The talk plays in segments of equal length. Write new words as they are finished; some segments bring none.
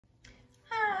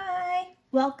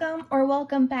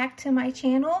Welcome back to my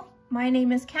channel. My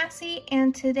name is Cassie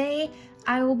and today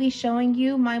I will be showing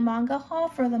you my manga haul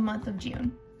for the month of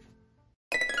June.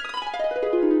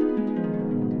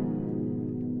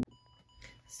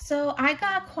 So I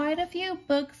got quite a few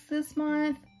books this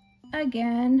month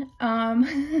again.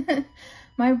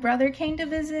 My brother came to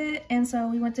visit and so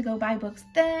we went to go buy books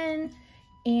then,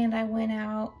 and I went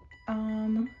out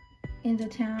into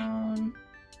town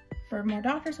for more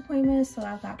doctor's appointments, so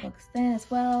I got books then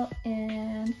as well.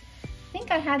 And I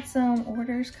think I had some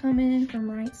orders come in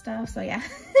from Right Stuff, so yeah.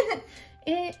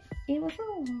 it was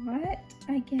a lot,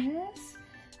 I guess.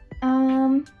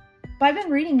 But I've been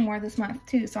reading more this month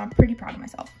too, so I'm pretty proud of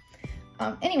myself.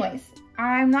 Anyways,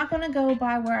 I'm not gonna go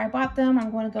by where I bought them. I'm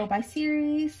gonna go by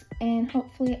series, and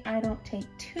hopefully I don't take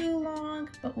too long,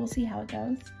 but we'll see how it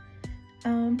goes.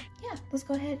 Yeah, let's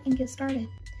go ahead and get started.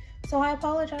 So I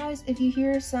apologize if you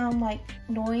hear some like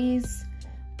noise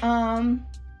in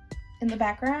the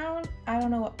background. I don't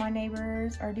know what my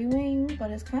neighbors are doing, but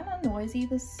it's kind of noisy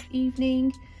this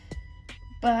evening.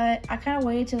 But I kind of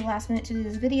waited to the last minute to do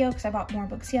this video because I bought more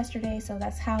books yesterday, so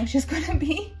that's how it's just gonna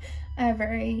be. I'm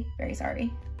very, very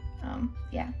sorry.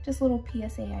 Yeah, just a little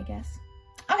PSA, I guess.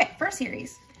 Okay, first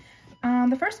series.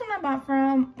 The first one I bought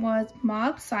from was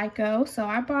Mob Psycho. So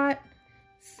I bought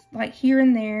like here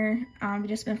and there. I've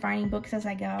just been finding books as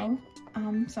I go.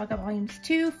 So I got volumes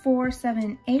 2, 4,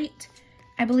 7, 8.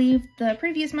 I believe the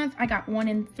previous month I got 1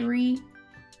 and 3.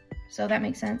 So that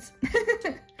makes sense.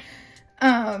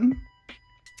 But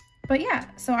yeah,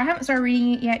 so I haven't started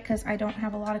reading it yet because I don't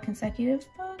have a lot of consecutive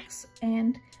books,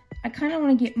 and I kind of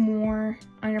want to get more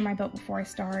under my belt before I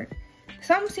start.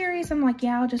 Some series I'm like,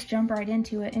 yeah, I'll just jump right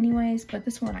into it anyways, but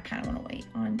this one I kind of want to wait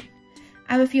on.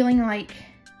 I have a feeling like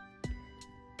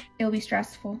it'll be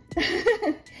stressful.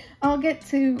 I'll get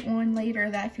to one later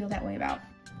that I feel that way about.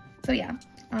 So yeah,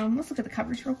 let's look at the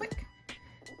covers real quick.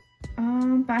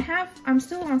 But I'm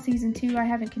still on season 2. I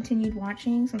haven't continued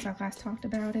watching since I last talked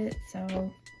about it,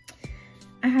 so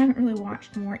I haven't really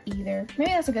watched more either.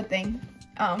 Maybe that's a good thing.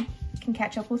 Can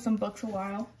catch up with some books a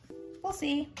while. We'll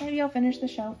see. Maybe I'll finish the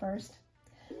show first.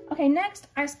 Okay, next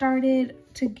I started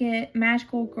to get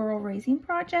Magical Girl Raising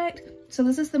Project. So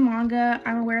this is the manga.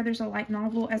 I'm aware there's a light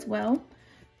novel as well.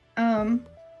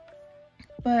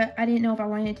 But I didn't know if I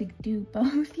wanted to do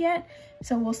both yet,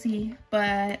 so we'll see.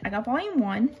 But I got volume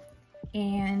 1,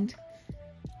 and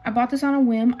I bought this on a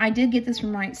whim. I did get this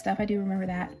from Right Stuff, I do remember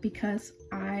that, because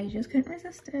I just couldn't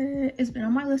resist it. It's been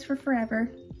on my list for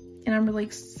forever, and I'm really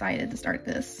excited to start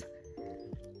this.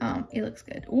 It looks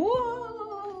good.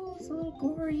 Whoa, it's a little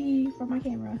gory for my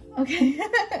camera. Okay.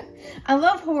 I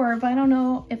love horror, but I don't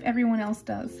know if everyone else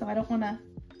does, so I don't want to,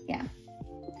 yeah.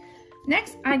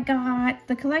 Next, I got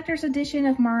the collector's edition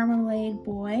of Marmalade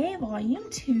Boy, volume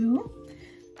 2.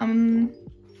 I'm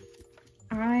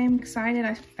excited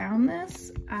I found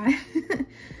this.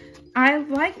 I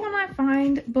like when I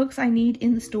find books I need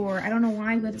in the store. I don't know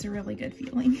why, but it's a really good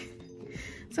feeling.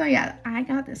 So yeah, I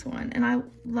got this one, and I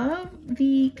love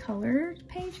the colored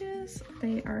pages.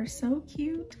 They are so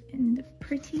cute and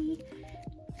pretty,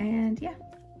 and yeah,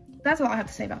 that's all I have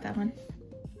to say about that one.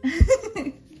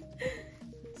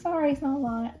 Sorry, it's not a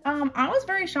lot. I was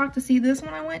very shocked to see this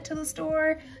when I went to the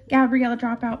store. Gabrielle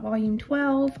Dropout Volume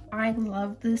 12. I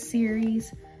love this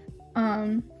series.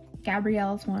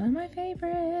 Gabrielle is one of my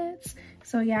favorites.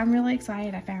 So yeah, I'm really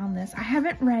excited I found this. I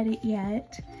haven't read it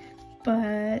yet,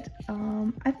 but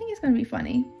I think it's gonna be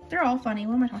funny. They're all funny.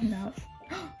 What am I talking about?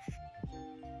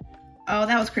 Oh,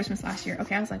 that was Christmas last year.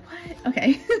 Okay, I was like, what?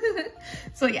 Okay.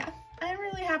 So yeah, I'm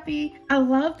really happy. I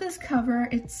love this cover.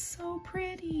 It's so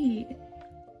pretty.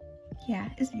 Yeah,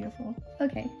 it's beautiful.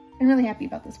 Okay, I'm really happy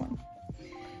about this one.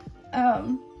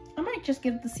 I might just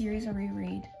give the series a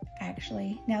reread,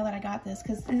 actually, now that I got this,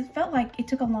 because it felt like it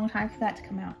took a long time for that to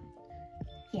come out.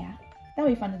 Yeah,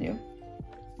 that'll be fun to do.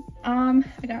 I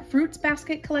got Fruits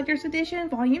Basket Collector's Edition,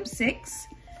 Volume 6.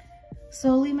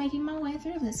 Slowly making my way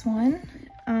through this one.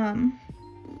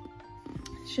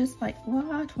 It's just like,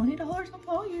 wow, $20 a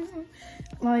volume.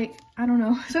 Like, I don't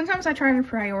know. Sometimes I try to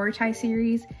prioritize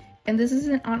series, and this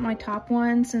isn't on my top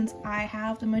one since I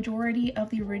have the majority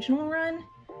of the original run.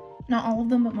 Not all of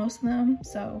them, but most of them.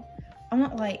 So I'm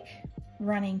not like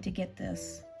running to get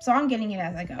this. So I'm getting it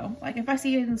as I go. Like if I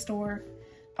see it in the store,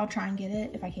 I'll try and get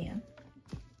it if I can.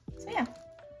 So yeah.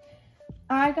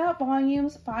 I got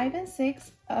volumes 5 and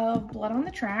 6 of Blood on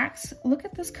the Tracks. Look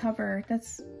at this cover.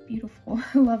 That's beautiful.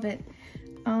 I love it.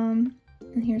 And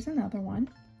here's another one.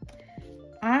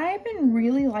 I've been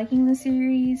really liking the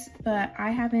series, but I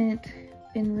haven't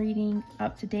been reading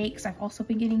up to date because I've also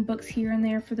been getting books here and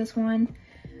there for this one.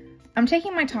 I'm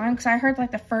taking my time because I heard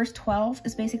like the first 12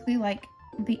 is basically like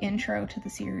the intro to the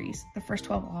series, the first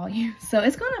 12 volumes. So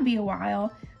it's going to be a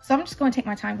while. So I'm just going to take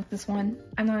my time with this one.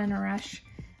 I'm not in a rush.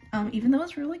 Even though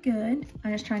it's really good,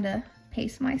 I'm just trying to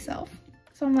pace myself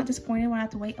so I'm not disappointed when I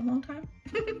have to wait a long time.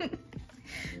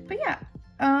 But yeah,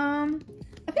 I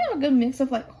think I have a good mix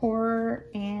of like horror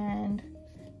and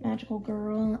magical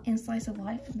girl and slice of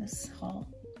life in this haul.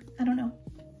 I don't know.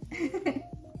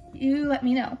 You let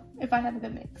me know if I have a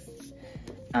good mix.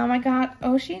 I got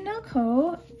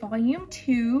Oshinoko Volume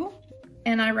 2,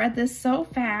 and I read this so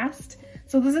fast.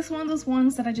 So this is one of those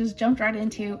ones that I just jumped right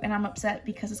into, and I'm upset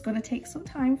because it's going to take some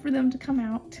time for them to come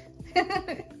out.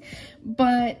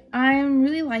 But I'm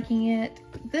really liking it.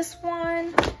 This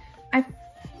one, I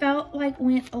felt like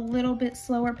went a little bit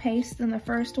slower paced than the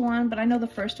first one, but I know the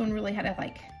first one really had to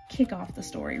like kick off the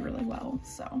story really well,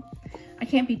 so I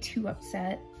can't be too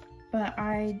upset. But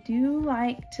I do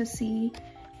like to see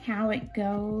how it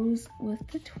goes with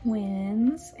the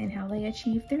twins and how they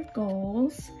achieve their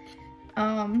goals,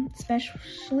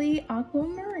 especially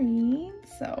Aquamarine,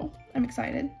 so I'm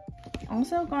excited.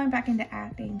 Also going back into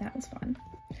acting, that was fun.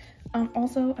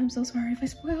 Also, I'm so sorry if I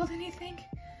spoiled anything.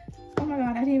 Oh my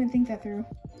god, I didn't even think that through.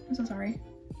 I'm so sorry.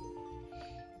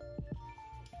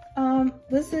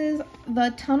 This is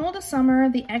The Tunnel to Summer,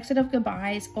 The Exit of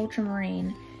Goodbyes,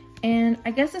 Ultramarine. And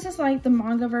I guess this is like the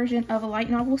manga version of a light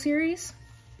novel series.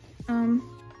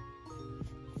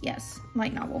 Yes,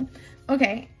 light novel.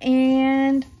 Okay,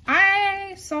 and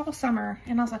I saw Summer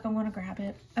and I was like, I'm gonna grab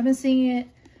it. I've been seeing it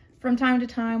from time to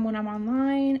time when I'm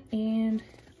online, and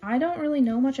I don't really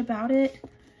know much about it,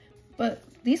 but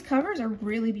these covers are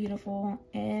really beautiful,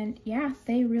 and yeah,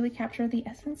 they really capture the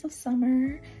essence of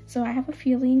summer, so I have a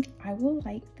feeling I will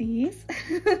like these.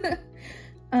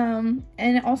 And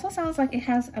it also sounds like it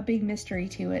has a big mystery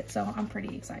to it, so I'm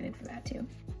pretty excited for that too.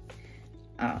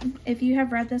 If you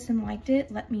have read this and liked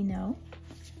it, let me know.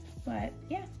 But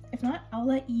yeah, if not, I'll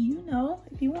let you know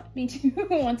if you want me to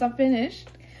once I'm finished.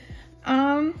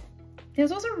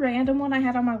 This was a random one I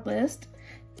had on my list,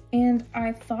 and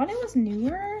I thought it was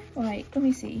newer. Like, let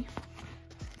me see.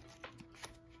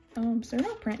 Is there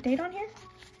no print date on here?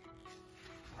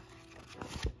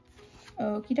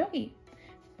 Okie dokie.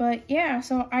 But yeah,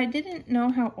 so I didn't know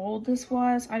how old this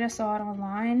was. I just saw it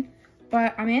online,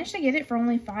 but I managed to get it for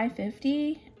only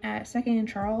 $5.50 at Second and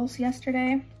Charles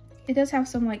yesterday. It does have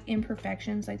some like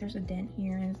imperfections, like there's a dent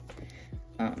here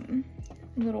and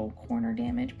little corner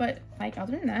damage, but like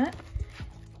other than that,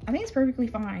 I think it's perfectly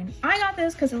fine. I got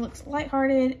this because it looks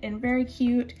lighthearted and very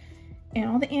cute, and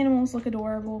all the animals look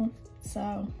adorable.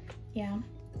 So yeah,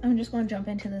 I'm just going to jump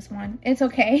into this one. It's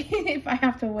okay if I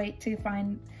have to wait to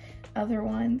find other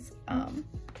ones.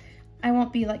 I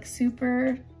won't be like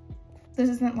super, this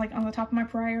isn't like on the top of my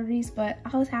priorities, but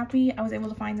I was happy I was able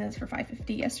to find this for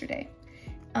 $5.50 yesterday.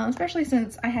 Especially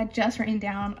since I had just written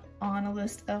down on a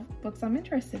list of books I'm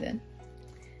interested in.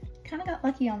 Kind of got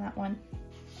lucky on that one.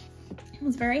 I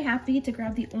was very happy to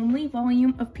grab the only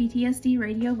volume of PTSD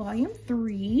Radio Volume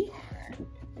 3.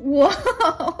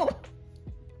 Whoa!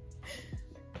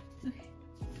 Okay.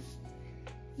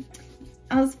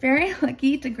 I was very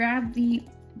lucky to grab the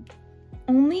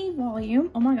only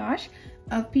volume, oh my gosh,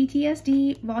 of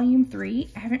PTSD Volume 3.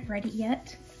 I haven't read it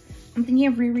yet. I'm thinking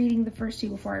of rereading the first two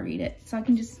before I read it, so I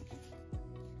can just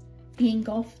be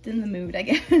engulfed in the mood, I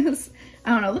guess. I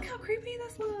don't know, look how creepy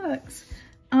this looks.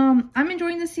 I'm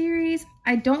enjoying the series.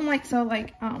 I don't like, so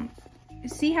like,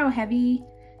 see how heavy,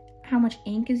 how much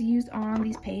ink is used on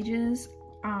these pages.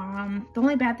 The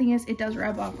only bad thing is it does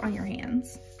rub off on your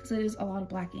hands, because it is a lot of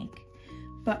black ink.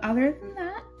 But other than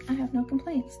that, I have no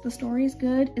complaints. The story is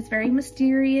good. It's very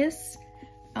mysterious,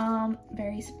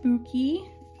 very spooky.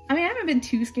 I mean, I haven't been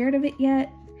too scared of it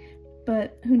yet,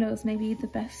 but who knows, maybe the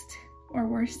best or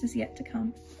worst is yet to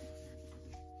come.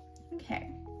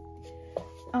 Okay.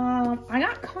 I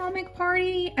got Comic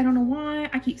Party. I don't know why.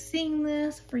 I keep seeing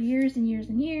this for years and years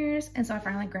and years, and so I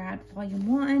finally grabbed Volume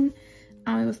 1.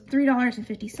 It was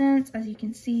 $3.50. As you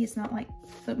can see, it's not like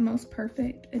the most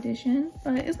perfect edition,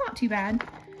 but it's not too bad.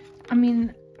 I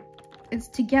mean, it's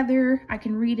together, I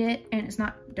can read it, and it's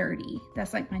not dirty.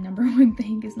 That's like my number one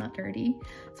thing, is not dirty.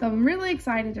 So I'm really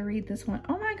excited to read this one.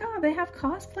 Oh my god, they have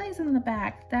cosplays in the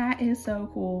back. That is so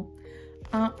cool.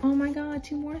 Oh my god,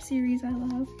 2 more series I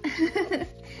love.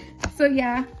 So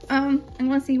yeah, I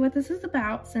want to see what this is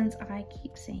about since I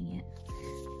keep saying it.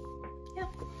 Yeah.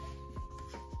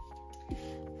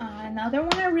 Another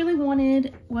one I really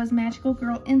wanted was Magical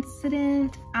Girl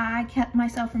Incident. I kept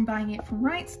myself from buying it from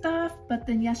Right Stuff, but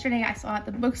then yesterday I saw it at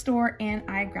the bookstore and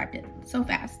I grabbed it so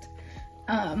fast.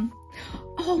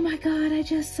 Oh my god, I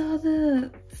just saw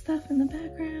the stuff in the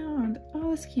background.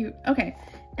 Oh, that's cute. Okay,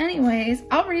 anyways,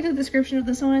 I'll read the description of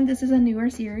this one. This is a newer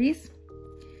series.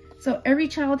 So every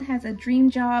child has a dream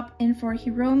job, and for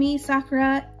Hiromi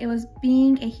Sakura, it was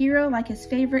being a hero like his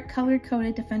favorite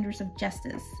color-coded defenders of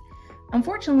justice.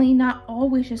 Unfortunately, not all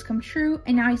wishes come true,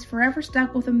 and now he's forever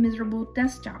stuck with a miserable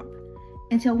desk job.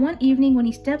 Until one evening when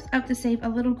he steps up to save a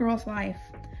little girl's life.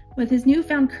 With his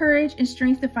newfound courage and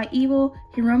strength to fight evil,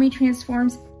 Hiromi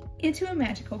transforms into a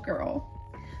magical girl.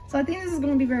 So I think this is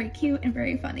going to be very cute and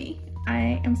very funny.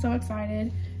 I am so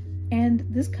excited. And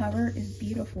this cover is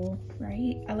beautiful,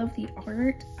 right? I love the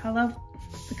art. I love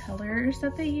the colors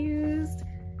that they used.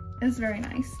 It's very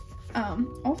nice.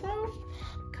 Also,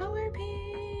 color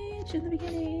page in the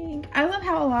beginning. I love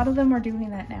how a lot of them are doing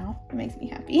that now. It makes me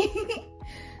happy.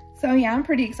 So yeah, I'm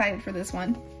pretty excited for this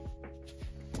one.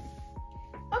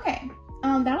 Okay,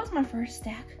 that was my first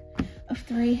stack of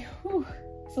 3. Whew,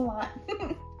 it's a lot.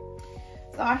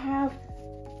 So I have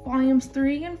volumes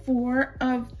 3 and 4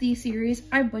 of the series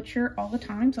I butcher all the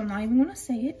time, so I'm not even going to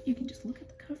say it. You can just look at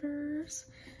the covers,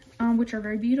 which are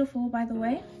very beautiful, by the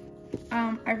way.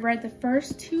 I've read the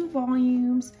first 2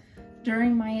 volumes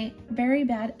during my very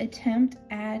bad attempt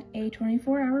at a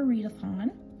 24-hour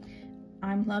readathon.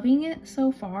 I'm loving it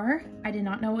so far. I did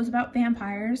not know it was about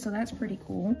vampires, so that's pretty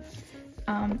cool.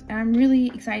 And I'm really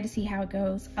excited to see how it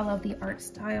goes. I love the art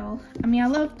style. I mean, I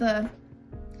love the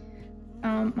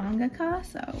mangaka,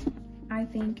 so I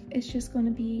think it's just going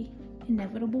to be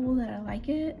inevitable that I like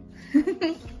it.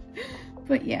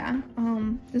 But yeah,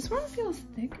 this one feels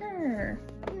thicker.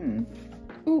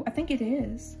 Ooh, I think it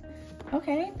is.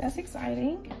 Okay, that's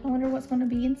exciting. I wonder what's going to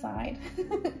be inside.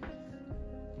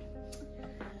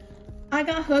 I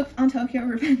got hooked on Tokyo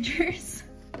Revengers.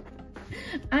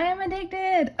 I am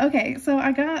addicted. Okay, so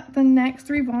I got the next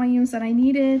 3 volumes that I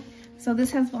needed. So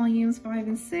this has volumes 5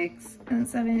 and 6, and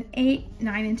 7, 8,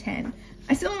 9, and 10.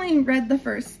 I still only read the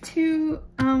first 2,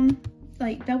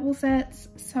 like double sets,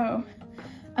 so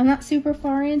I'm not super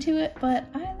far into it, but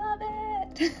I love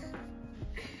it.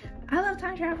 I love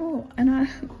time travel, and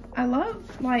I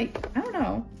love, like, I don't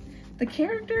know, the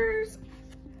characters,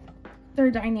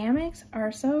 their dynamics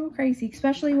are so crazy,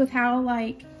 especially with how,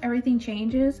 like, everything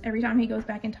changes every time he goes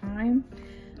back in time.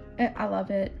 I love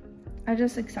it. I'm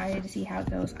just excited to see how it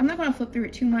goes. I'm not going to flip through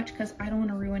it too much because I don't want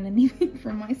to ruin anything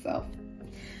for myself.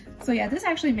 So yeah, this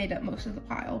actually made up most of the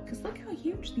pile because look how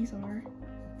huge these are.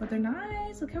 But they're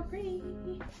nice. Look how pretty.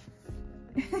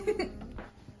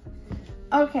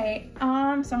 Okay,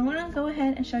 so I'm going to go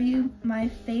ahead and show you my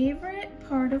favorite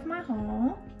part of my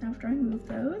haul after I move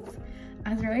those.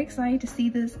 I was very excited to see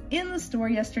this in the store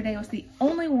yesterday. It was the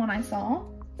only one I saw.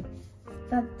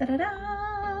 Da da da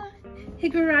da!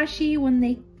 Higurashi when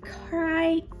they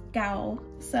cry Yaaw.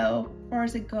 So, or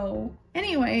is it go?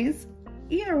 Anyways,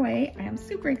 either way, I am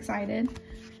super excited.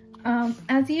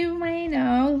 As you may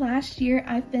know, last year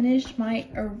I finished my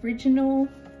original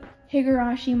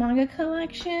Higurashi manga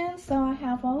collection, so I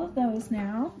have all of those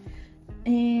now.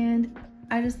 And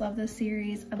I just love this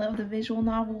series. I love the visual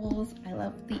novels. I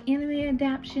love the anime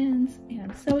adaptations, and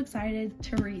I'm so excited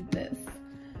to read this.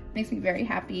 Makes me very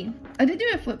happy. I did do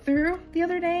a flip through the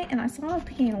other day and I saw a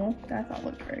panel that I thought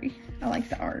looked I liked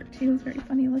the art. It was very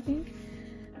funny looking.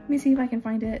 Let me see if I can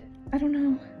find it. I don't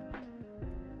know.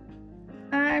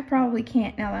 I probably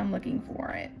can't now that I'm looking for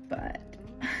it, but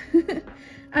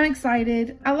I'm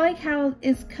excited. I like how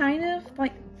it's kind of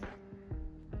like,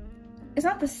 it's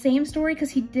not the same story because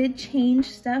he did change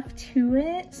stuff to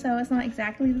it, so it's not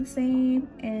exactly the same,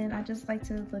 and I just like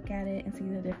to look at it and see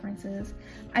the differences.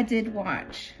 I did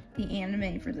watch the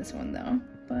anime for this one though,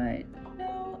 but you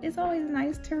know, it's always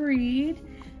nice to read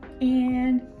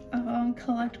and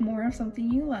collect more of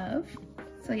something you love.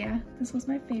 So yeah, this was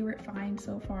my favorite find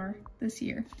so far this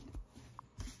year.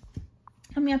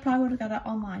 I mean, I probably would have got it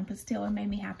online, but still, it made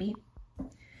me happy.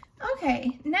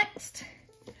 Okay, next.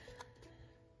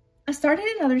 I started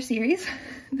another series.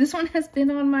 This one has been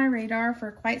on my radar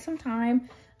for quite some time.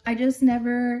 I just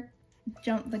never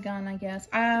jumped the gun, I guess.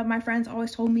 My friends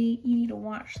always told me, you need to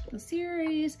watch the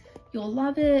series, you'll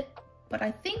love it. But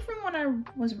I think from what I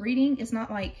was reading, it's not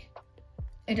like,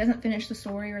 it doesn't finish the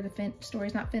story or the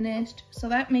story's not finished. So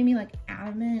that made me like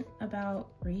adamant about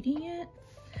reading it.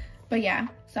 But yeah,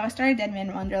 so I started Dead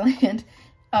Man Wonderland.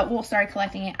 Well, started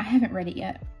collecting it. I haven't read it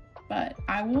yet, but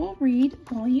I will read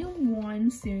volume 1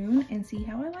 soon and see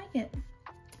how I like it.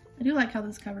 I do like how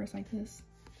this cover is like this.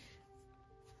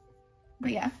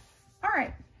 But yeah, all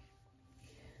right.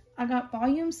 I got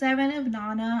volume 7 of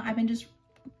Nana. I've been just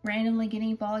randomly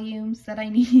getting volumes that I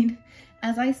need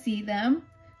as I see them.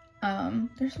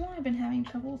 There's one I've been having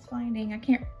troubles finding. I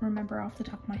can't remember off the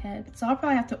top of my head. So I'll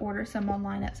probably have to order some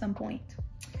online at some point.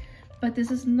 But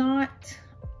this is not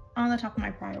on the top of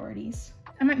my priorities.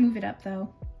 I might move it up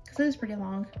though, because it is pretty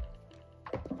long.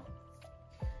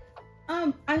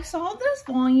 I saw this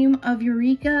volume of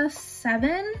Eureka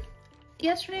 7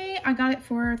 yesterday. I got it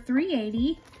for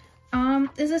 $3.80.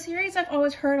 It's a series I've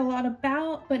always heard a lot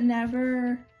about, but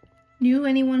never knew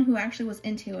anyone who actually was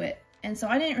into it. And so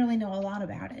I didn't really know a lot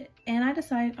about it. And I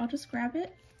decided I'll just grab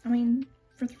it. I mean,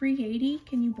 for $3.80,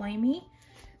 can you blame me?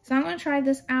 So I'm going to try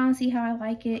this out and see how I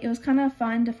like it. It was kind of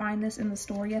fun to find this in the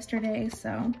store yesterday,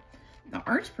 so the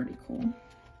art's pretty cool.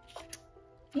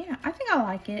 Yeah, I think I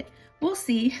like it. We'll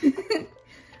see.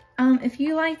 If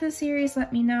you like this series,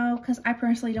 let me know, because I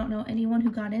personally don't know anyone who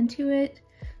got into it.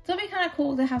 So it'll be kind of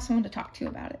cool to have someone to talk to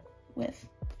about it with.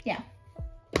 Yeah.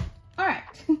 All right.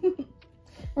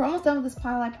 We're almost done with this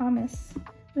pile, I promise.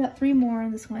 We got 3 more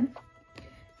on this one.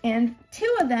 And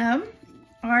 2 of them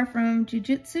are from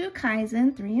Jujutsu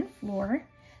Kaisen 3 and 4.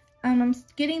 I'm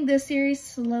getting this series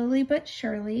slowly but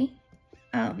surely.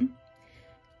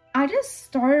 I just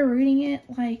started reading it,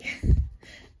 like,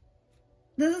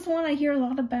 this is one I hear a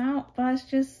lot about, but it's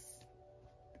just,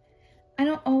 I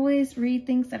don't always read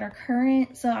things that are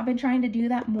current, so I've been trying to do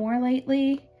that more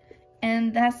lately,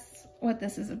 and that's what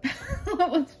this is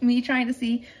about, with me trying to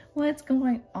see what's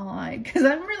going on, because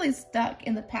I'm really stuck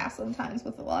in the past sometimes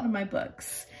with a lot of my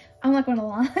books. I'm not gonna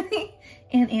lie,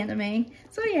 and anime.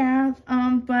 So yeah,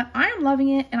 but I'm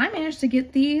loving it, and I managed to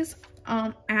get these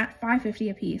at $5.50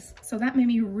 a piece, so that made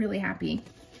me really happy.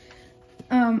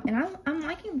 And I'm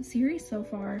liking the series so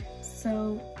far,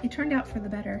 so it turned out for the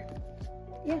better.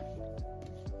 Yeah.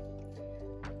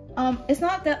 It's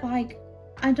not that, like,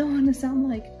 I don't want to sound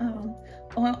like, oh,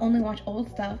 I only watch old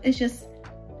stuff. It's just,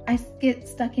 I get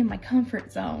stuck in my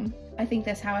comfort zone. I think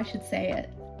that's how I should say it.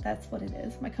 That's what it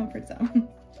is, my comfort zone.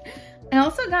 I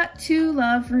also got 2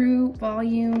 Love Ru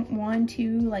Volume 1,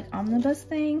 2, like, omnibus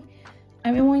thing.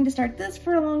 I've been wanting to start this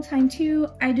for a long time too.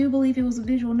 I do believe it was a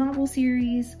visual novel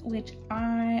series, which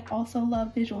I also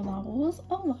love visual novels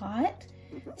a lot.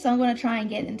 So I'm going to try and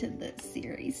get into this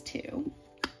series too.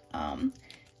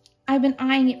 I've been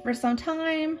eyeing it for some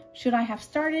time. Should I have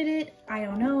started it? I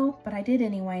don't know, but I did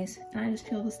anyways. And I just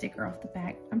peeled the sticker off the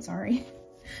back. I'm sorry.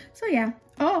 So yeah.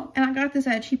 Oh, and I got this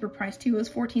at a cheaper price too. It was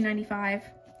 $14.95.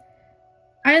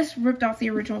 I just ripped off the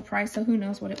original price, so who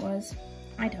knows what it was.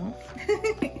 I don't.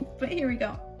 But here we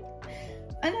go.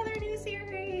 Another new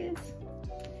series.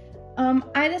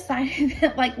 I decided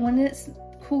that, like, when it's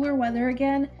cooler weather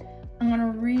again, I'm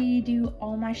gonna redo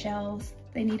all my shelves.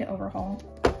 They need to overhaul.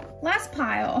 Last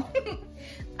pile.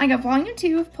 I got volume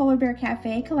 2 of Polar Bear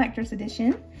Cafe Collector's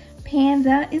Edition.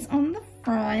 Panda is on the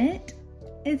front.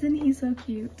 Isn't he so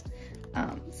cute?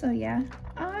 So yeah,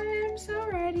 I am so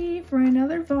ready for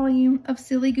another volume of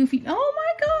Silly Goofy. Oh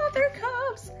my god, they're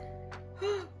cubs.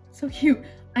 So cute.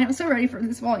 I am so ready for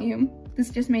this volume. This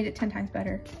just made it 10 times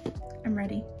better. I'm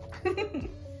ready.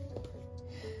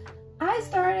 I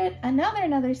started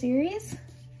another series.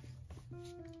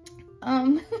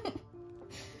 I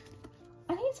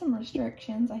need some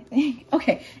restrictions, I think.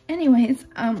 Okay, anyways,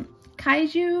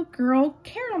 Kaiju Girl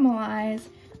Caramelize.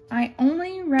 I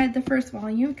only read the first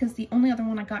volume because the only other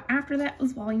one I got after that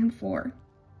was volume 4.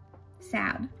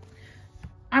 Sad.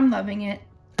 I'm loving it.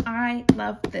 I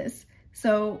love this.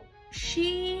 So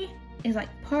she is like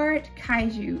part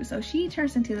kaiju. So she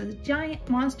turns into this giant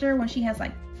monster when she has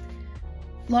like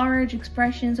large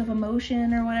expressions of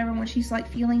emotion or whatever. When she's like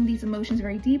feeling these emotions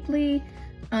very deeply,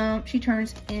 she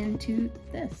turns into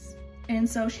this. And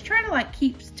so she tries to like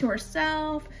keep to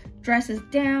herself, dresses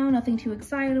down, nothing too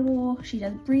excitable. She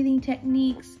does breathing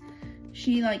techniques.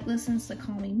 She like listens to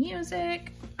calming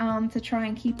music to try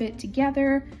and keep it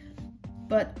together.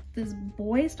 But this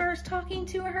boy starts talking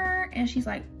to her and she's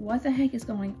like, what the heck is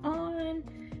going on?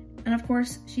 And of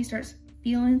course she starts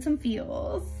feeling some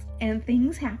feels and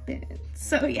things happen.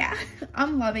 So yeah,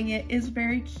 I'm loving it. It's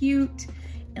very cute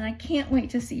and I can't wait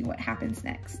to see what happens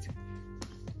next.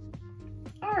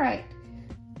 All right.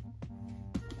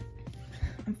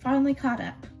 I'm finally caught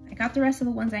up. I got the rest of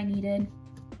the ones I needed.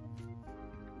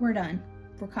 We're done.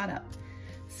 We're caught up.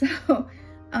 So,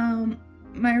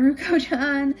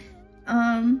 Maruko-chan,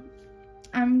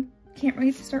 I can't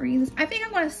wait to start reading this. I think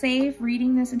I'm going to save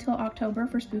reading this until October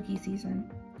for spooky season.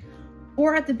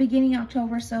 Or at the beginning of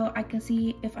October so I can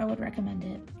see if I would recommend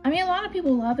it. I mean, a lot of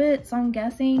people love it, so I'm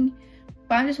guessing.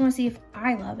 But I just want to see if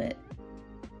I love it.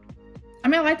 I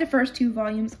mean, I like the first 2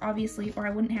 volumes, obviously, or I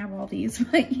wouldn't have all these.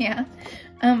 But yeah,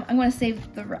 I'm going to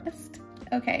save the rest.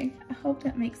 Okay, I hope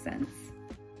that makes sense.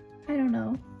 I don't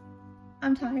know.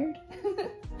 I'm tired.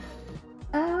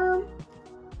 I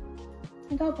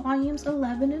got volumes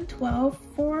 11 and 12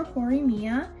 for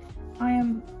Horimiya. I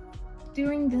am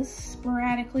doing this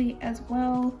sporadically as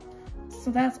well,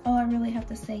 so that's all I really have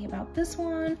to say about this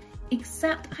one,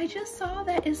 except I just saw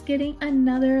that it's getting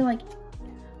another like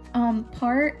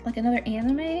part, like another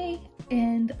anime,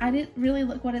 and I didn't really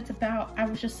look what it's about. I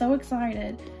was just so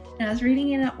excited, and I was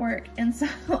reading it at work, and so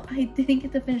I didn't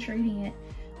get to finish reading it,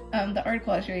 the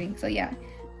article I was reading, so yeah.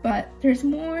 But there's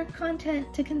more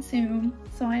content to consume,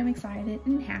 so I'm excited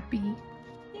and happy.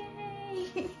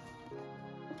 Yay!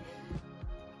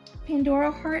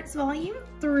 Pandora Hearts Volume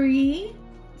 3.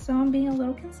 So I'm being a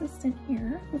little consistent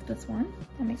here with this one.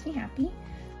 That makes me happy.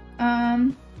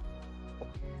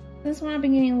 This one I've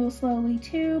been getting a little slowly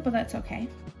too, but that's okay.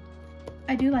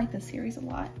 I do like this series a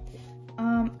lot.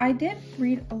 I did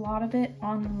read a lot of it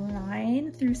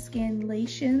online through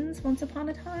Scanlations once upon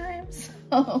a time,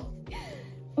 so...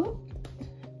 Oh,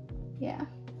 yeah.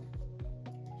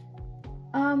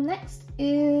 Next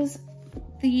is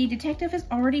The Detective Is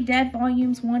Already Dead,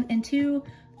 Volumes 1 and 2.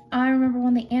 I remember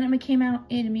when the anime came out,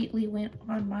 it immediately went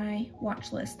on my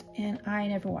watch list, and I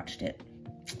never watched it.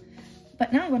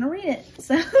 But now I'm going to read it,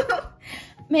 so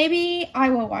maybe I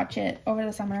will watch it over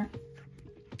the summer.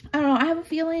 I don't know, I have a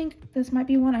feeling this might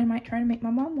be one I might try to make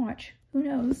my mom watch. Who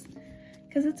knows?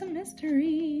 Because it's a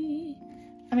mystery.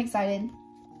 I'm excited.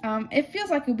 It feels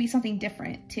like it'll be something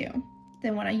different too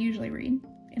than what I usually read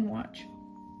and watch.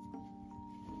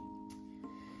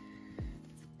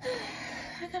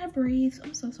 I gotta breathe.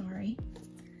 I'm so sorry.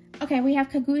 Okay, we have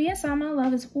Kaguya-sama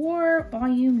Love is War,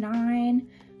 Volume 9.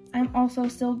 I'm also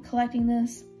still collecting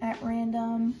this at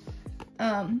random.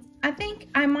 I think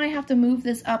I might have to move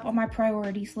this up on my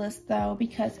priorities list though,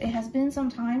 because it has been some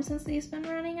time since these been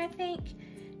running, I think.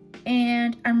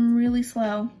 And I'm really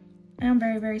slow. I'm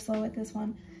very, very slow with this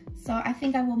one. So I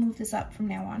think I will move this up from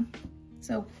now on.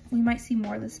 So we might see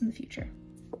more of this in the future.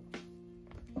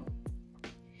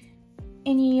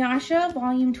 Inuyasha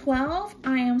Volume 12.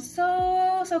 I am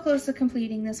so close to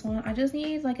completing this one. I just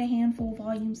need like a handful of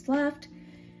volumes left,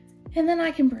 and then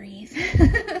I can breathe.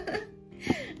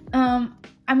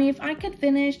 I mean, if I could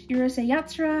finish Urusei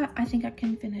Yatsura, I think I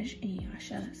can finish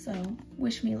Inuyasha, so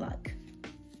wish me luck.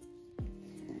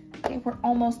 Okay, we're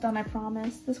almost done, I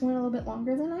promise. This went a little bit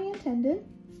longer than I intended.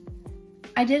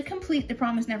 I did complete The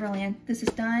Promised Neverland. This is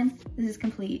done. This is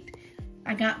complete.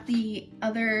 I got the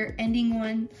other ending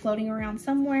one floating around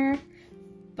somewhere,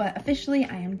 but officially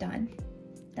I am done.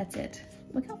 That's it.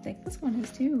 Look how thick this one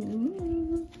is too.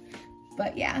 Ooh.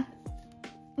 But yeah,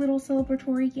 little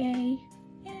celebratory yay.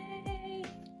 Yay.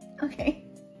 Okay.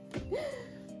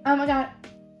 I got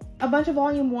a bunch of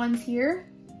volume 1s here.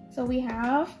 So we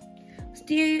have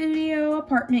Studio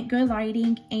Apartment, Good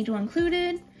Lighting, Angel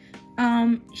Included.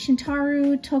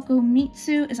 Shintaro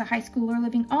Tokomitsu is a high schooler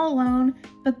living all alone,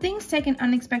 but things take an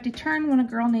unexpected turn when a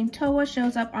girl named Towa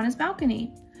shows up on his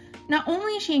balcony. Not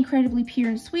only is she incredibly pure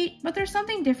and sweet, but there's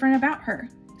something different about her.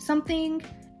 Something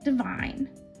divine.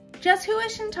 Just who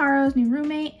is Shintaro's new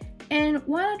roommate, and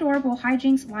what adorable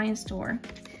hijinks lie in store.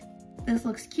 This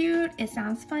looks cute, it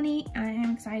sounds funny, and I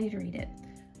am excited to read it.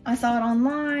 I saw it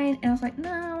online, and I was like,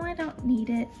 no, I don't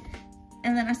need it.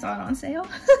 And then I saw it on sale,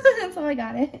 so I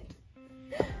got it.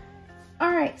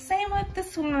 Alright, same with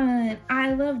this one.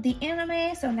 I love the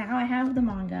anime, so now I have the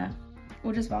manga,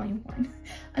 which is volume 1.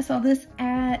 I saw this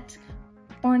at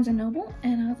Barnes & Noble,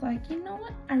 and I was like, you know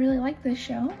what? I really like this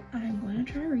show. I'm going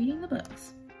to try reading the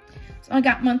books. So I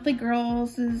got Monthly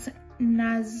Girls'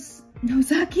 Nozaki-kun,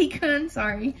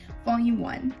 sorry, volume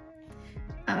 1.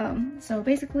 So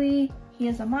basically, he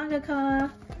is a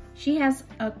mangaka. She has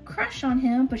a crush on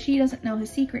him, but she doesn't know his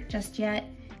secret just yet.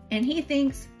 And he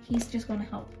thinks he's just going to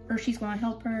help, or she's going to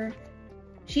help her.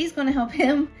 She's going to help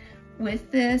him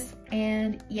with this.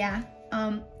 And yeah,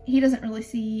 he doesn't really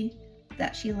see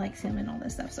that she likes him and all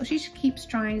this stuff. So she keeps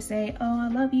trying to say, oh, I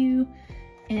love you.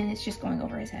 And it's just going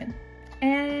over his head.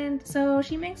 And so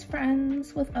she makes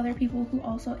friends with other people who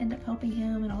also end up helping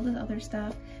him and all this other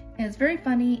stuff. And it's very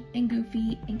funny and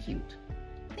goofy and cute.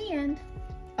 The end.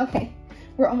 Okay,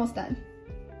 we're almost done.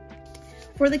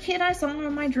 For the kid I saw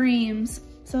in my dreams.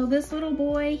 So this little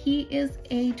boy, he is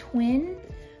a twin,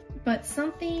 but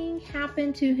something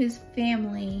happened to his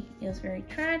family. It was very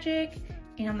tragic,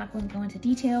 and I'm not going to go into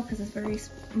detail because it's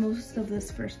most of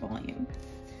this first volume.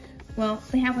 Well,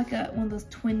 they have like one of those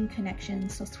twin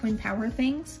connections, those twin power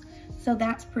things. So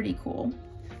that's pretty cool.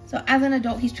 So as an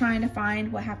adult, he's trying to find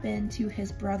what happened to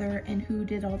his brother and who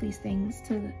did all these things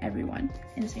to everyone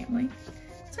in his family.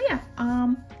 So yeah,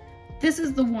 this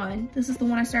is the one. This is the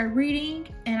one I started reading,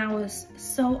 and I was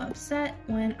so upset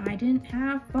when I didn't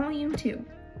have volume 2.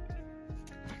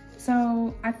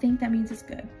 So I think that means it's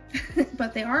good.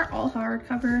 But they are all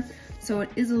hardcover, so it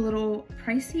is a little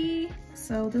pricey.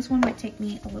 So this one might take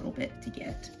me a little bit to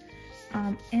get.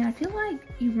 And I feel like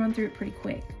you run through it pretty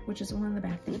quick, which is one of the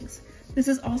bad things. This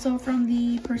is also from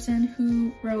the person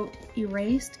who wrote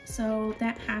Erased, so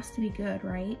that has to be good,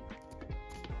 right?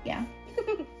 Yeah.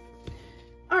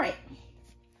 All right.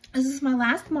 This is my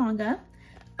last manga.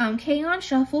 K-On!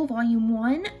 Shuffle Volume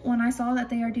 1. When I saw that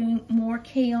they are doing more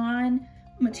K-On!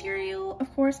 Material,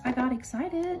 of course, I got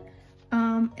excited.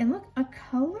 And look, a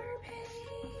color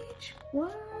page.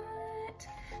 What?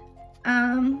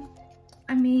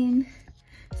 I mean,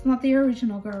 it's not the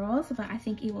original girls, but I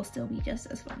think it will still be just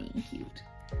as funny and cute.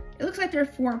 It looks like they're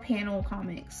 4-panel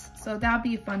comics, so that'll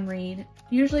be a fun read.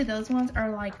 Usually those ones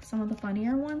are like some of the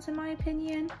funnier ones in my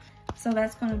opinion, so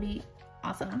that's gonna be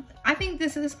awesome. I think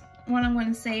this is what I'm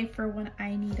gonna save for when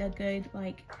I need a good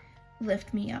like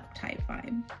lift me up type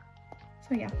vibe.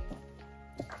 So yeah.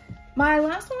 My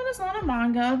last one is not a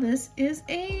manga. This is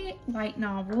a light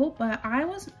novel, but I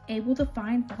was able to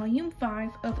find volume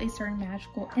 5 of a certain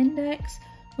magical index,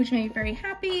 which made me very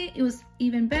happy. It was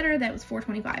even better that it was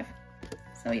 $4.25.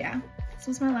 So yeah, this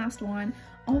was my last one.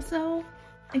 Also,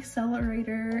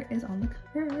 Accelerator is on the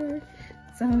cover,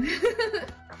 so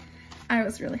I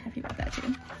was really happy about that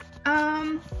too.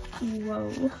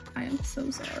 Whoa, I am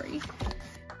so sorry.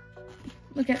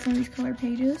 Look at some of these color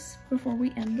pages before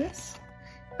we end this.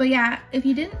 But yeah, if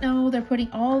you didn't know, they're putting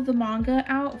all of the manga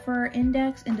out for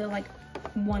index into like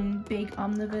one big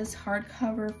omnibus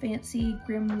hardcover fancy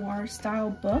grimoire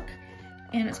style book,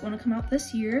 and it's going to come out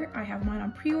this year. I have mine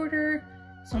on pre-order,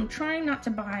 so I'm trying not to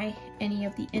buy any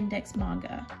of the index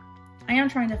manga. I am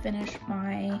trying to finish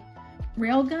my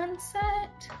railgun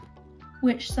set,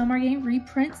 which some are getting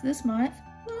reprints this month.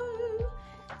 Woo!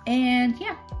 And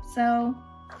yeah, so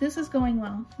this is going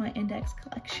well, my index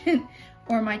collection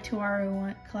or my Tuaru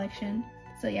one collection.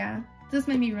 So yeah, this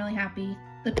made me really happy.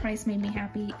 The price made me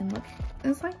happy, and look,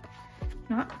 it's like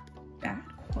not bad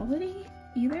quality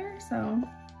either. So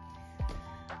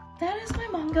that is my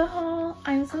manga haul.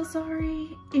 I'm so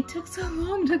sorry it took so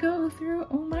long to go through.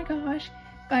 Oh my gosh,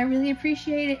 but I really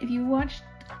appreciate it if you watched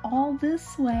all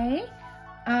this way.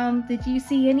 Did you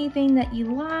see anything that you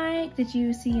liked? Did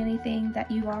you see anything that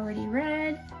you've already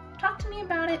read? Talk to me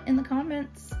about it in the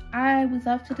comments. I would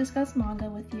love to discuss manga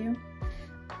with you.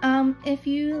 If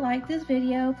you like this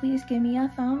video, please give me a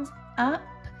thumbs up.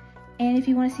 And if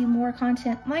you want to see more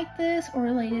content like this or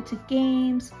related to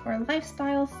games or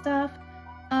lifestyle stuff,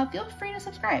 feel free to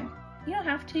subscribe. You don't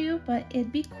have to, but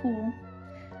it'd be cool.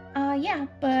 Yeah,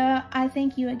 but I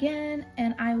thank you again,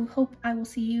 and I hope I will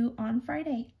see you on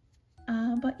Friday.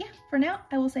 But yeah, for now,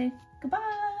 I will say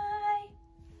goodbye.